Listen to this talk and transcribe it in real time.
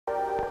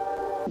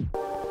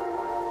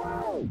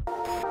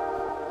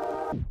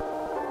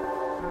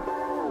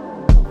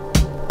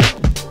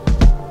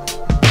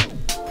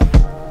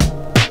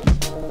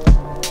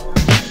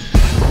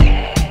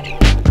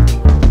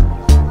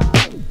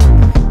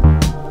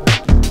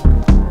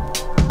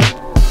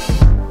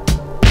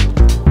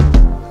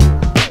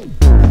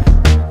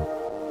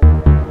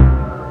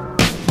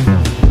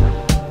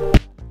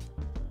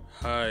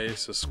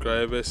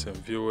subscribers and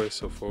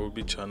viewers of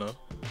OWUUBII channel.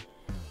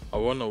 I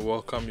want to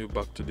welcome you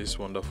back to this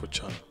wonderful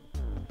channel.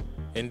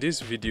 In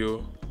this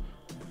video,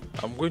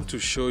 I'm going to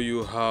show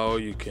you how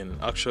you can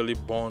actually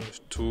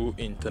bond two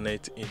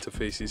internet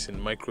interfaces in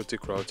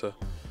Mikrotik router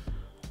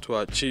to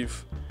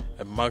achieve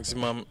a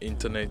maximum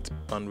internet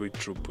bandwidth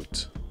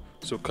throughput.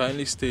 So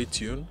kindly stay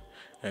tuned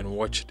and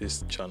watch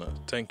this channel.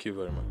 Thank you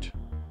very much.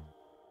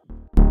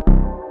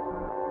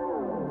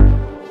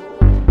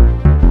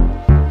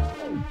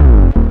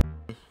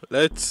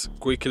 Let's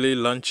quickly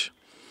launch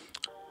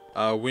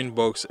our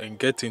Winbox and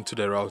get into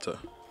the router.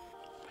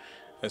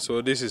 And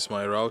so this is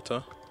my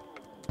router.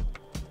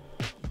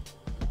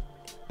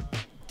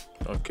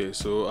 Okay,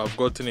 so I've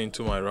gotten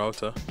into my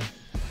router.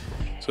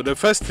 So the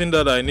first thing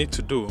that I need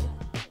to do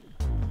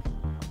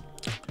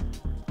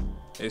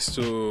is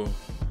to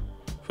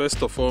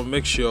first of all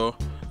make sure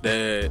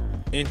the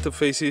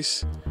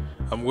interfaces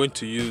I'm going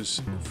to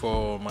use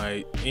for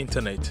my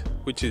internet,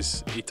 which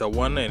is Ether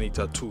 1 and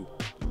Ether 2.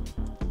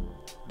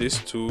 These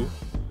two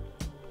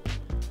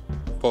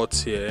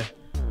ports here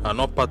are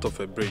not part of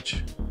a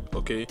bridge.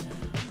 Okay,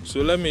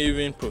 so let me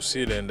even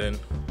proceed and then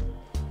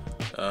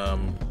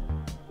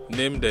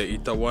name the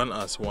Ether 1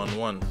 as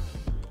 1.1.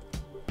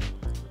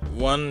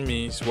 1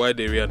 means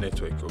wide area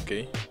network.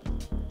 Okay,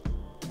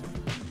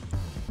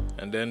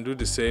 and then do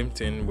the same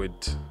thing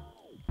with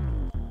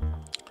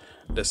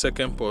the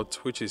second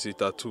port, which is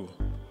Ether 2,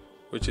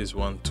 which is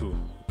 1.2.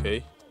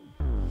 Okay,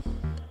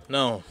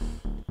 now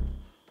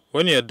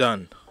when you're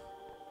done,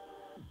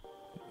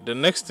 the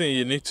next thing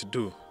you need to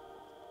do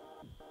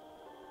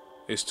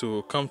is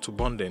to come to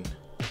bonding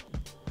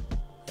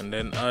and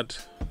then add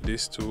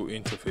these two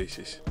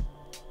interfaces.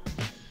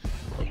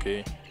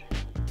 Okay,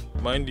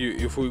 mind you,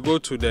 if we go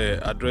to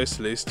the address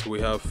list, we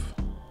have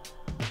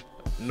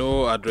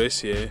no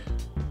address here,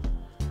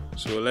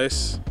 so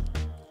let's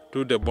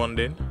do the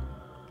bonding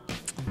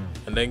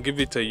and then give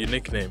it a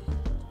unique name.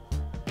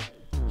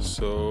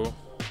 So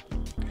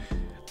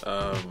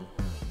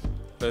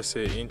let's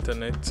say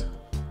internet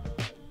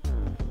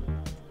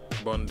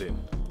bonding.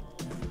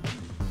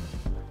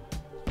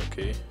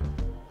 Okay,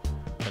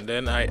 and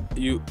then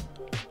you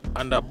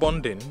under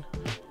bonding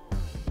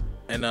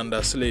and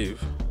under slave,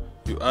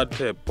 you add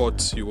the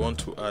ports you want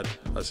to add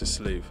as a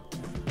slave.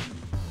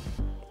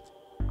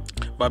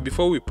 But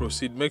before we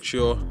proceed, make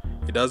sure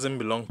it doesn't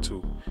belong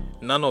to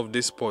none of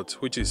these ports,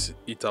 which is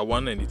Ether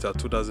 1 and Ether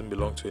 2 doesn't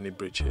belong to any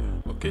bridge here.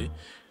 Okay,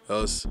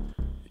 else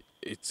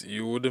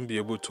you wouldn't be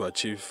able to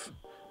achieve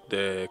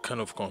the kind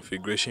of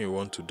configuration you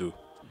want to do.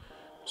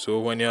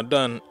 So when you're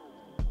done,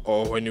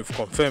 or when you've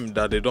confirmed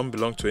that they don't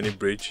belong to any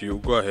bridge, you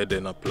go ahead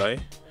and apply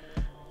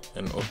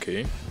and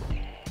OK.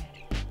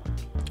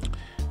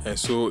 And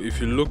so if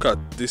you look at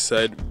this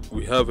side,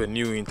 we have a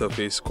new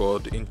interface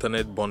called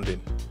internet bonding.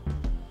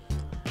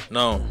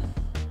 Now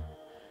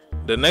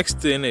the next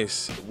thing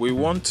is we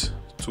want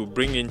to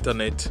bring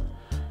internet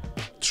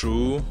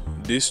through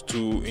these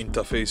two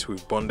interfaces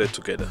we've bonded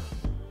together,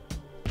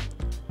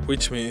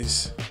 which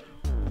means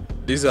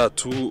these are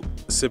two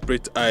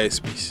separate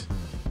ISPs.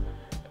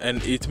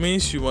 And it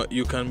means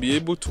you can be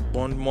able to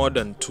bond more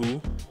than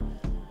two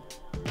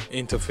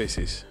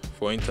interfaces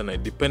for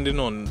internet,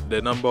 depending on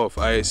the number of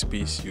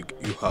ISPs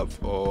you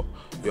have or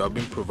you have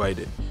been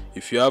provided.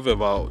 If you have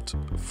about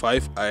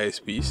 5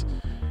 ISPs,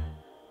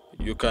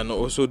 you can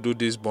also do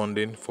this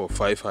bonding for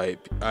 5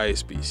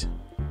 ISPs.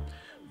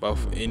 But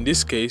in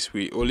this case,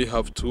 we only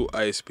have 2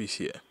 ISPs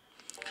here.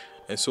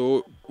 And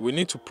so we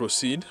need to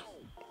proceed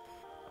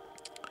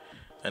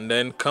and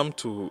then come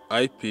to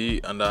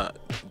IP under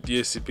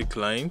DHCP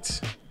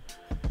client,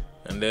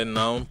 and then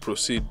now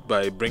proceed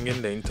by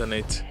bringing the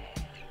internet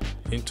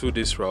into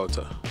this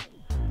router.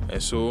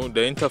 And so the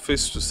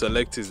interface to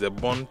select is the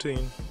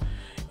bonding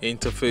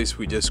interface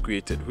we just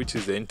created, which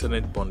is the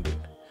internet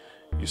bonding.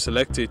 You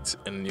select it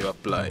and you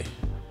apply,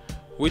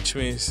 which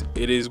means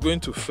it is going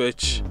to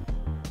fetch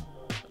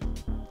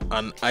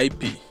an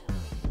IP.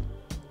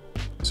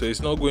 So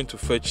it's not going to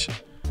fetch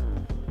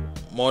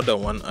more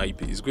than one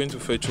IP. It's going to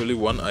fetch only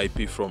one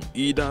IP from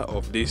either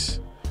of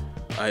these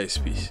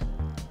ISPs.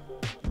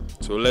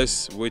 So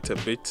let's wait a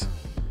bit.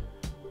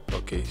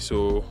 Okay,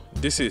 so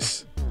this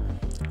is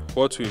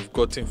what we've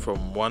gotten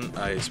from one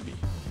ISP,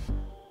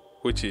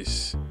 which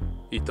is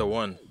Ether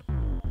 1.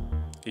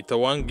 Ether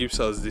 1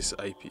 gives us this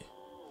IP.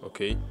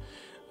 Okay,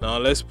 now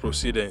let's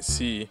proceed and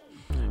see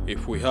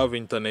if we have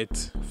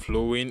internet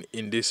flowing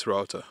in this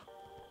router.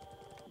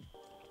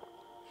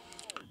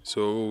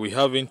 So we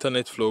have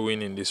internet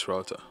flowing in this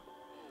router.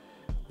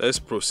 Let's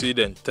proceed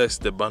and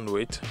test the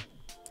bandwidth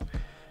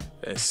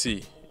and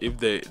see if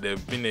there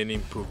have been any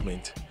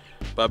improvement.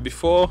 But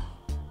before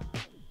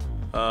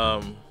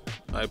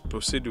I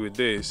proceed with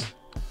this,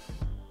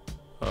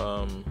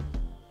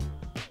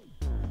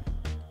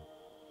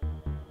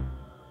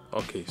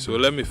 okay, so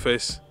let me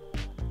first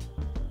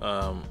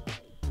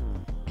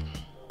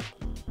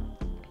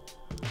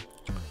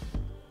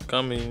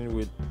come in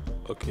with,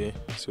 okay,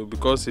 so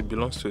because it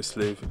belongs to a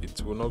slave,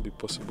 it will not be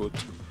possible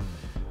to.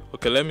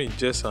 Okay, let me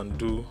just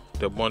undo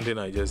the bonding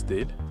I just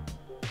did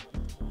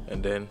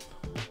and then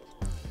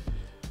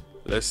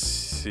let's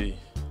see.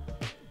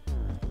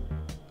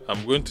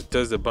 I'm going to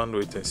test the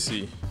bandwidth and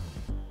see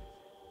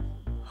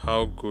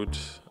how good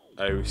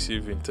I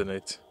receive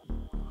internet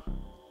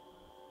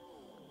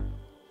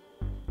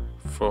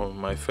from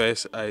my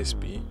first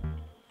ISP.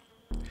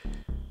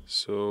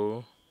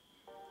 So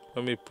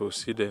let me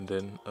proceed and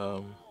then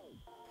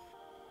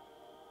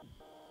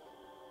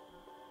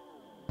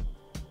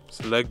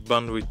select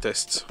bandwidth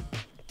test.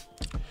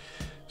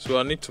 So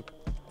I need to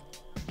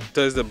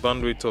test the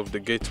bandwidth of the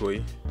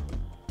gateway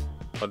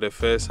or the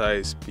first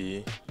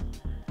ISP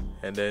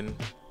and then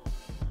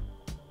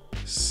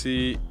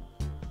see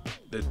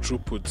the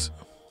throughput.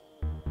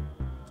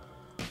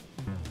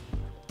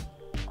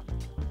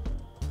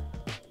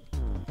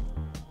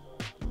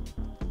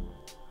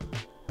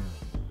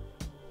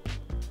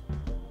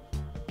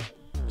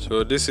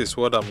 So this is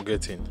what I'm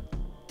getting.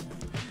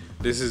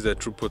 This is the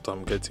throughput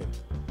I'm getting.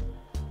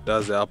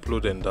 That's the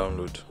upload and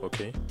download.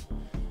 Okay,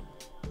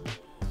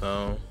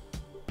 now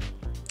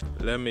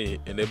let me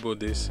enable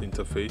this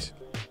interface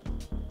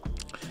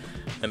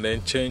and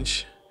then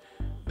change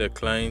the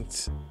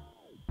client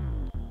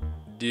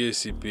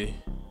DHCP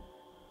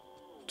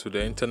to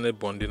the internet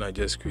bonding I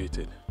just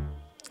created,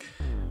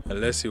 and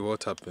let's see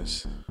what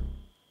happens.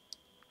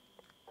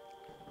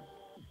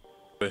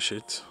 Refresh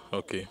it.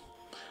 Okay,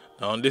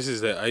 now this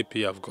is the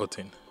IP I've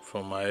gotten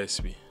from my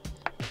ISP.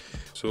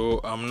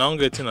 So I'm now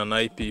getting an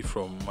IP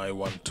from my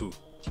 1.2.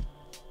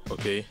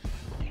 Okay,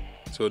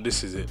 so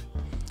this is it.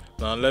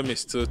 Now let me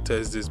still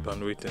test this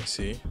bandwidth and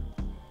see.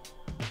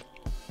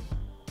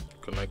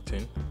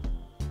 Connecting.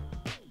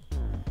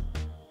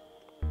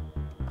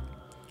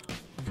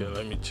 Okay,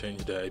 let me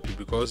change the IP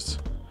because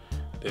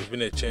there's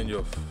been a change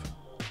of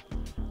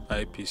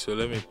IP. So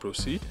let me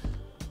proceed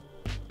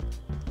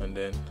and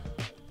then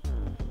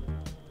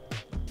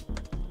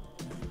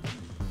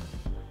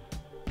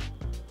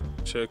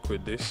check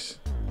with this.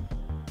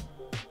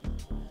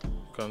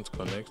 Can't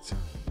connect.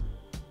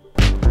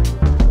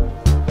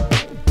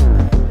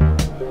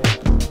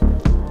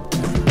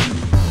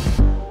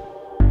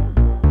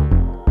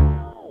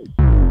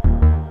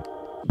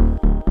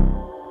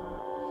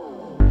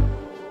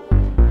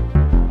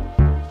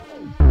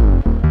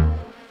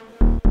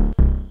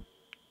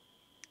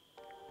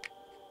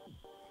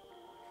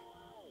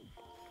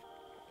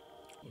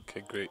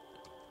 Okay, great.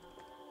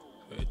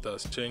 So it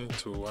has changed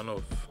to one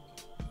of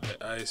the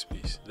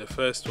ISPs, the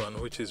first one,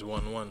 which is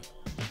 1.1,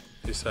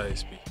 this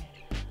ISP.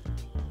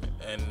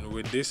 And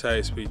with this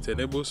ISP, it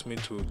enables me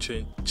to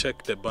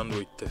check the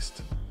bandwidth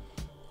test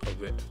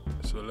of it.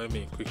 So let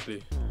me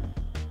quickly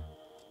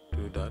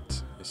do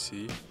that. You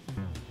see,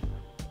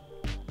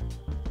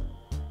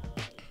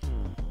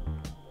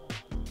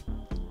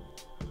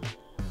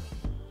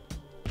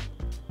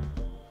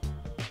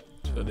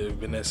 so there's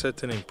been a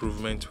certain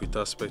improvement with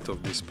aspect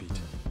of this speed,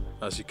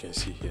 as you can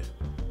see here.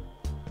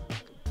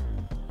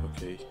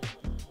 Okay.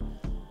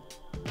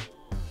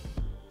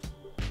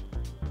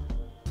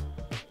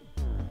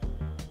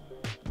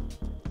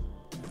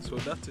 So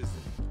that is it.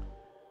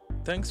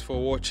 Thanks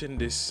for watching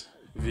this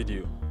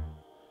video.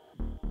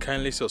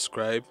 Kindly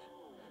subscribe,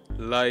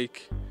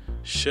 like,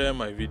 share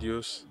my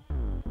videos,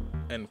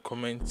 and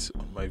comment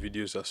on my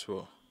videos as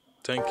well.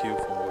 Thank you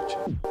for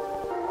watching.